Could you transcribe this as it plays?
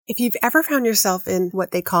If you've ever found yourself in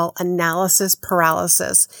what they call analysis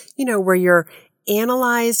paralysis, where you're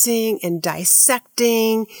analyzing and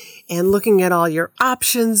dissecting and looking at all your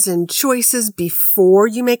options and choices before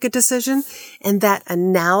you make a decision, and that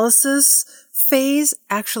analysis phase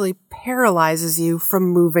actually paralyzes you from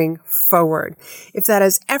moving forward. If that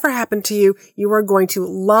has ever happened to you, you are going to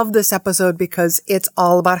love this episode because it's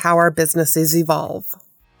all about how our businesses evolve.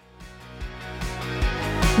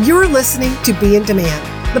 You're listening to Be in Demand,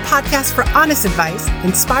 the podcast for honest advice,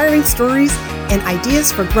 inspiring stories, and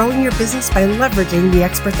ideas for growing your business by leveraging the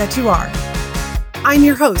expert that you are. I'm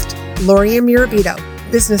your host, Lori Mirabito,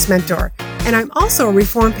 business mentor, and I'm also a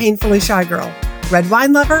reformed painfully shy girl, red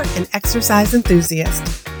wine lover, and exercise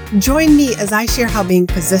enthusiast. Join me as I share how being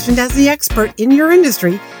positioned as the expert in your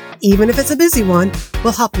industry, even if it's a busy one,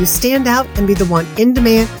 will help you stand out and be the one in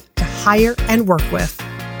demand to hire and work with.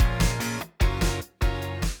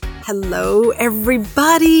 Hello,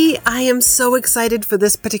 everybody. I am so excited for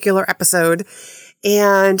this particular episode.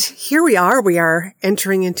 And here we are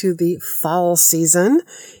entering into the fall season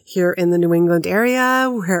here in the New England area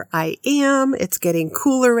where I am. It's getting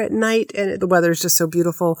cooler at night and the weather is just so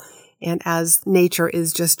beautiful. And as nature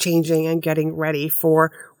is just changing and getting ready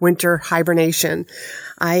for winter hibernation,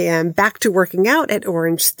 I am back to working out at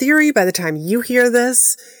Orange Theory by the time you hear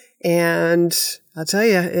this. And I'll tell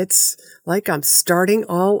you, it's like I'm starting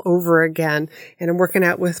all over again. And I'm working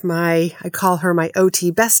out with I call her my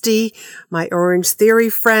OT bestie, my Orange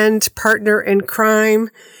Theory friend, partner in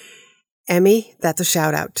crime. Emmy, that's a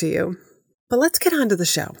shout out to you. But let's get on to the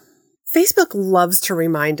show. Facebook loves to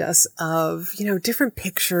remind us of, different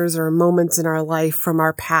pictures or moments in our life from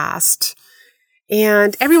our past.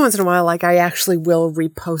 And every once in a while, I actually will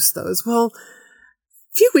repost those. Well,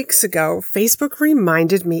 a few weeks ago, Facebook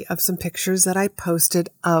reminded me of some pictures that I posted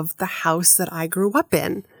of the house that I grew up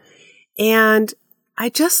in. And I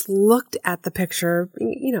just looked at the picture.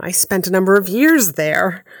 I spent a number of years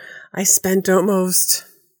there. I spent almost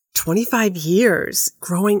 25 years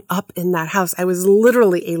growing up in that house. I was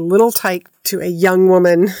literally a little tyke to a young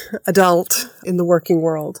woman, adult in the working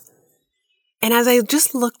world. And as I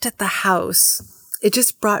just looked at the house, it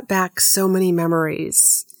just brought back so many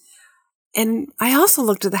memories. And I also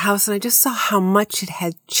looked at the house and I just saw how much it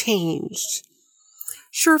had changed.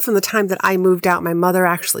 Sure, from the time that I moved out, my mother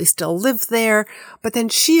actually still lived there, but then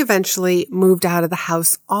she eventually moved out of the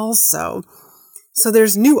house also. So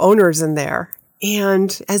there's new owners in there.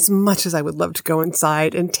 And as much as I would love to go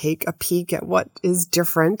inside and take a peek at what is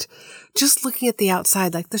different, just looking at the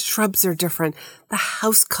outside, the shrubs are different, the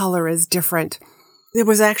house color is different. There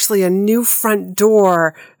was actually a new front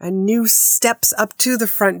door, a new steps up to the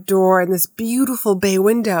front door, and this beautiful bay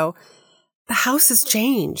window. The house has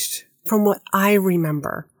changed from what I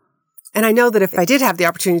remember. And I know that if I did have the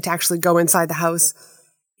opportunity to actually go inside the house,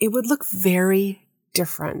 it would look very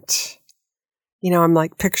different. I'm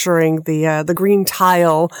picturing the green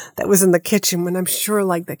tile that was in the kitchen when I'm sure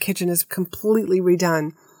the kitchen is completely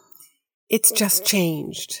redone. It's just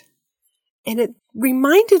changed. And it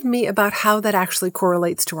reminded me about how that actually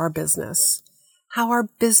correlates to our business, how our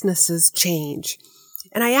businesses change.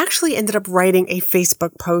 And I actually ended up writing a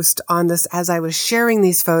Facebook post on this as I was sharing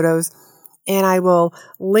these photos, and I will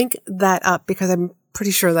link that up because I'm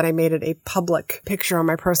pretty sure that I made it a public picture on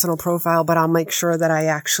my personal profile, but I'll make sure that I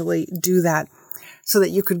actually do that so that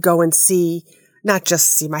you could go and see, not just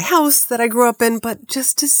see my house that I grew up in, but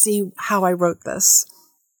just to see how I wrote this.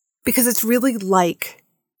 Because it's really like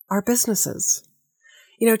our businesses.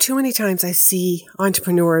 Too many times I see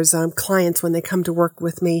entrepreneurs, clients, when they come to work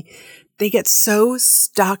with me, they get so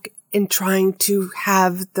stuck in trying to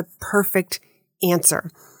have the perfect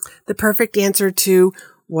answer. The perfect answer to,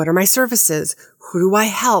 what are my services? Who do I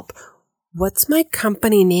help? What's my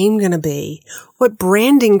company name going to be? What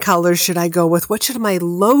branding colors should I go with? What should my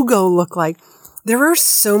logo look like? There are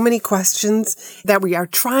so many questions that we are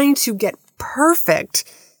trying to get perfect.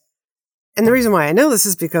 And the reason why I know this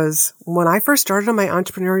is because when I first started on my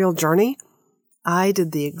entrepreneurial journey, I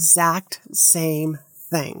did the exact same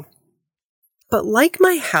thing. But like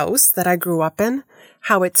my house that I grew up in,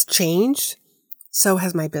 how it's changed, so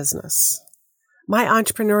has my business. My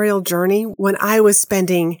entrepreneurial journey, when I was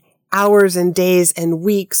spending hours and days and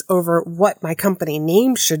weeks over what my company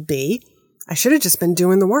name should be, I should have just been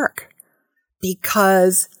doing the work.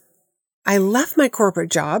 Because I left my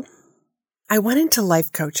corporate job, I went into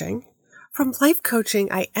life coaching. From life coaching,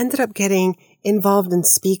 I ended up getting involved in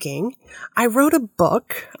speaking. I wrote a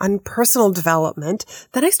book on personal development.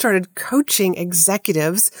 Then I started coaching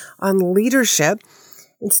executives on leadership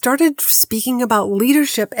and started speaking about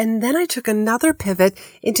leadership. And then I took another pivot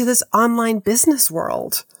into this online business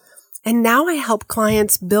world. And now I help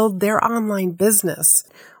clients build their online business,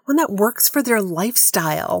 one that works for their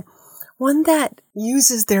lifestyle, one that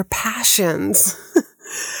uses their passions.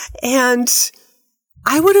 And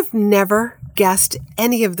I would have never guessed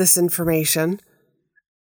any of this information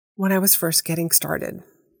when I was first getting started.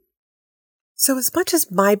 So as much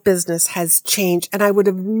as my business has changed, and I would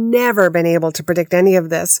have never been able to predict any of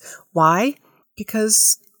this, why?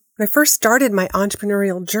 Because when I first started my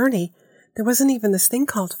entrepreneurial journey, there wasn't even this thing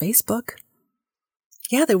called Facebook.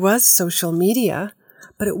 Yeah, there was social media,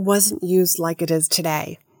 but it wasn't used like it is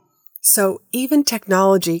today. So even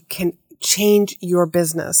technology can change your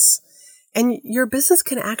business. And your business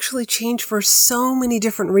can actually change for so many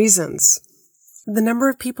different reasons. The number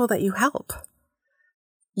of people that you help.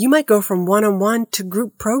 You might go from one-on-one to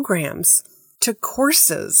group programs, to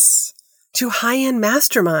courses, to high-end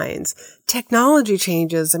masterminds. Technology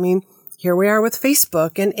changes. I mean, here we are with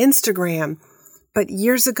Facebook and Instagram. But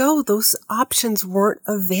years ago, those options weren't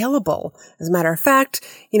available. As a matter of fact,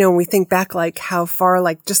 when we think back like how far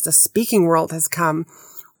like just the speaking world has come,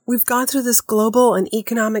 we've gone through this global and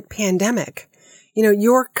economic pandemic.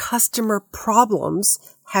 Your customer problems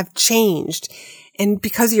have changed. And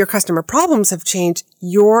because your customer problems have changed,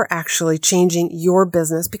 you're actually changing your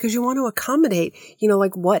business because you want to accommodate,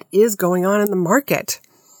 like what is going on in the market.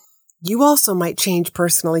 You also might change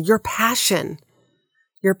personally. Your passion,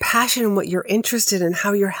 what you're interested in,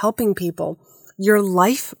 how you're helping people. Your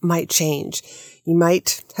life might change. You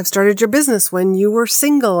might have started your business when you were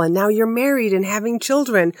single and now you're married and having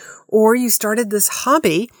children, or you started this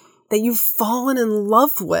hobby that you've fallen in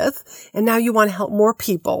love with and now you want to help more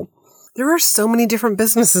people. There are so many different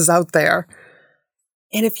businesses out there.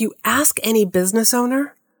 And if you ask any business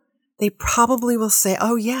owner, they probably will say,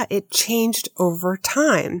 oh yeah, it changed over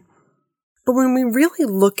time. But when we really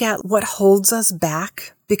look at what holds us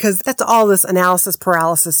back, because that's all this analysis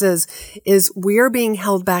paralysis is we are being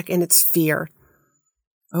held back in its fear.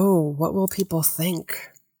 Oh, what will people think?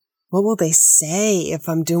 What will they say if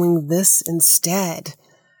I'm doing this instead?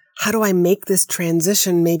 How do I make this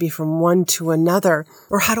transition maybe from one to another?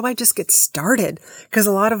 Or how do I just get started? Because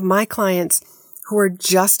a lot of my clients who are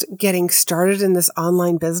just getting started in this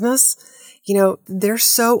online business, they're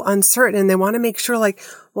so uncertain and they want to make sure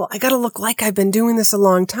I got to look like I've been doing this a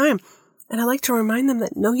long time. And I like to remind them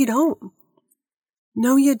that no, you don't.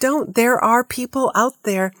 No, you don't. There are people out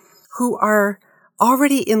there who are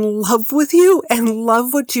already in love with you and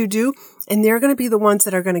love what you do. And they're going to be the ones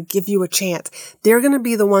that are going to give you a chance. They're going to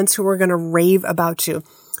be the ones who are going to rave about you.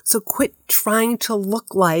 So quit trying to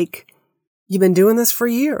look like you've been doing this for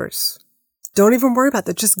years. Don't even worry about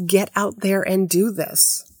that. Just get out there and do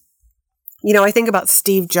this. I think about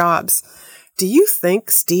Steve Jobs. Do you think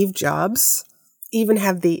Steve Jobs even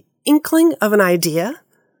had the inkling of an idea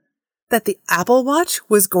that the Apple Watch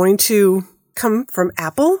was going to come from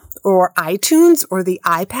Apple or iTunes or the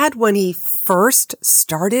iPad when he first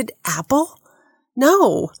started Apple?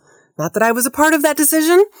 No, not that I was a part of that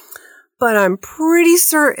decision, but I'm pretty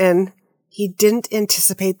certain he didn't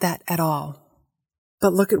anticipate that at all.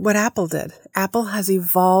 But look at what Apple did. Apple has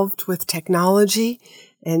evolved with technology,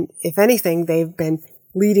 and if anything, they've been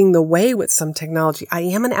leading the way with some technology. I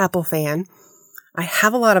am an Apple fan. I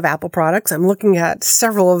have a lot of Apple products. I'm looking at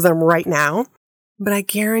several of them right now. But I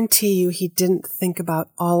guarantee you he didn't think about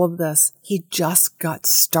all of this. He just got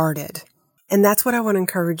started. And that's what I want to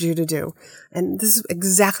encourage you to do. And this is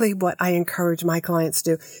exactly what I encourage my clients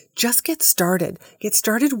to do. Just get started. Get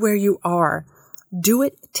started where you are. Do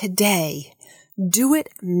it today. Do it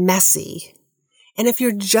messy. And if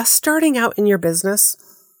you're just starting out in your business,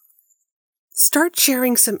 start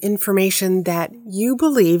sharing some information that you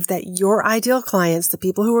believe that your ideal clients, the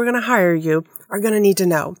people who are going to hire you, are going to need to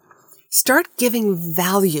know. Start giving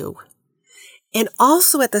value. And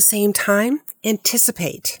also at the same time,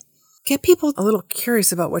 anticipate. Get people a little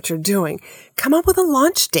curious about what you're doing. Come up with a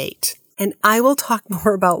launch date. And I will talk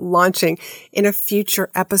more about launching in a future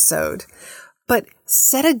episode. But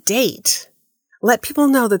set a date. Let people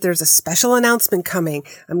know that there's a special announcement coming.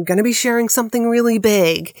 I'm going to be sharing something really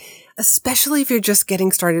big, especially if you're just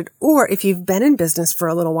getting started or if you've been in business for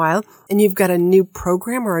a little while and you've got a new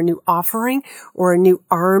program or a new offering or a new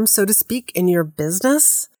arm, so to speak, in your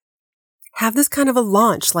business. Have this kind of a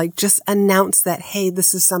launch, like just announce that, hey,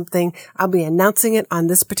 this is something, I'll be announcing it on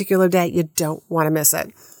this particular day. You don't want to miss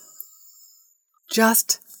it.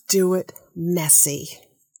 Just do it messy.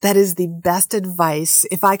 That is the best advice.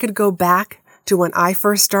 If I could go back to when I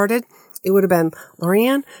first started, it would have been,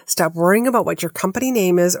 Lorianne, stop worrying about what your company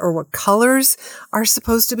name is or what colors are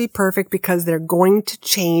supposed to be perfect because they're going to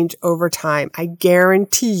change over time. I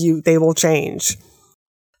guarantee you they will change.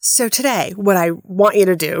 So today, what I want you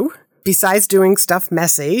to do besides doing stuff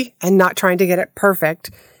messy and not trying to get it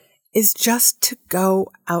perfect, is just to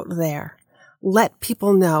go out there. Let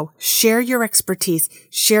people know. Share your expertise.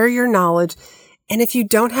 Share your knowledge. And if you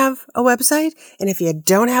don't have a website and if you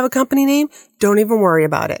don't have a company name, don't even worry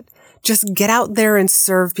about it. Just get out there and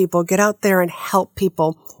serve people. Get out there and help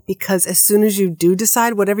people, because as soon as you do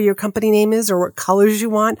decide whatever your company name is or what colors you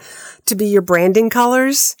want to be your branding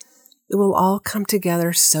colors, it will all come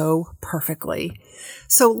together so perfectly.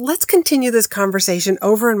 So let's continue this conversation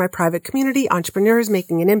over in my private community, Entrepreneurs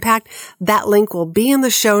Making an Impact. That link will be in the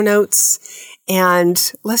show notes.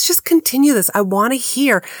 And let's just continue this. I want to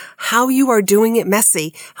hear how you are doing it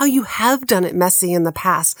messy, how you have done it messy in the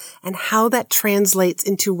past, and how that translates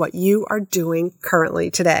into what you are doing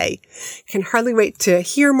currently today. Can hardly wait to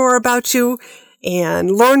hear more about you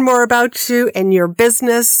and learn more about you and your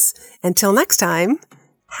business. Until next time,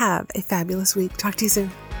 have a fabulous week. Talk to you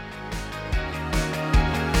soon.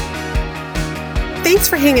 Thanks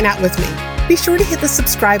for hanging out with me. Be sure to hit the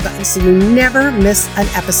subscribe button so you never miss an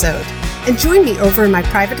episode. And join me over in my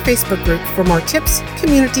private Facebook group for more tips,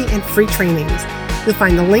 community, and free trainings. You'll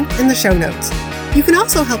find the link in the show notes. You can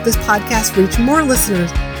also help this podcast reach more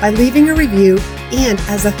listeners by leaving a review. And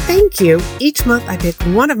as a thank you, each month I pick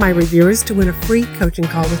one of my reviewers to win a free coaching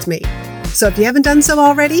call with me. So if you haven't done so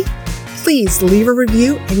already, please leave a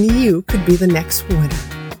review and you could be the next winner.